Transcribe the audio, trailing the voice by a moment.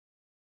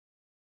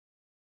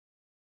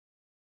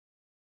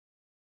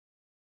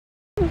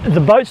The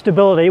boat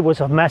stability was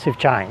a massive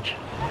change.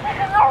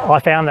 I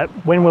found that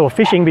when we were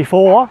fishing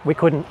before, we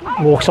couldn't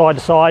walk side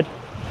to side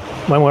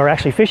when we were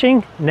actually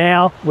fishing.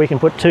 Now we can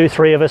put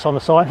 2-3 of us on the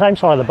same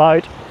side of the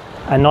boat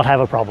and not have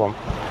a problem.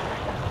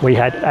 We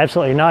had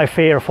absolutely no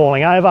fear of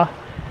falling over,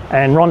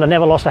 and Rhonda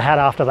never lost a hat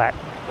after that.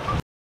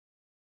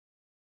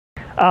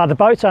 The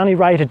boat's only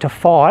rated to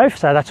 5,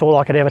 so that's all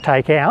I could ever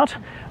take out,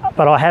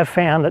 but I have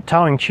found that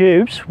towing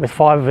tubes with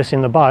 5 of us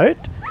in the boat,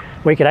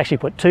 we could actually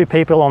put 2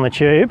 people on the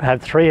tube,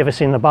 have 3 of us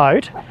in the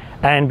boat,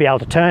 and be able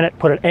to turn it,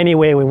 put it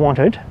anywhere we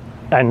wanted,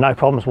 and no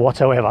problems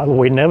whatsoever.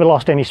 We never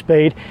lost any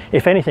speed.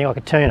 If anything, I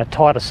could turn a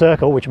tighter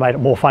circle, which made it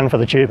more fun for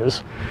the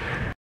tubers.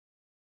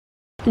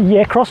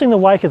 Yeah, crossing the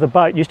wake of the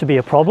boat used to be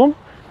a problem.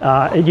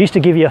 It used to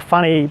give you a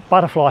funny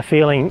butterfly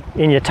feeling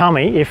in your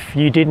tummy if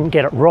you didn't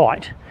get it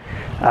right.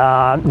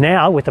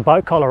 Now with the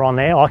boat collar on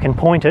there, I can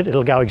point it,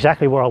 it'll go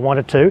exactly where I want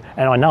it to,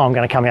 and I know I'm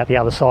going to come out the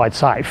other side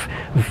safe.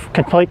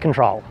 Complete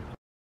control.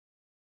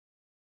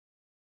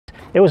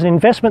 It was an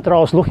investment that I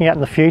was looking at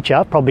in the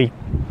future, probably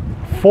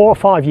 4 or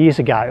 5 years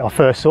ago. I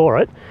first saw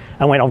it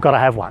and went, I've got to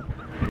have one.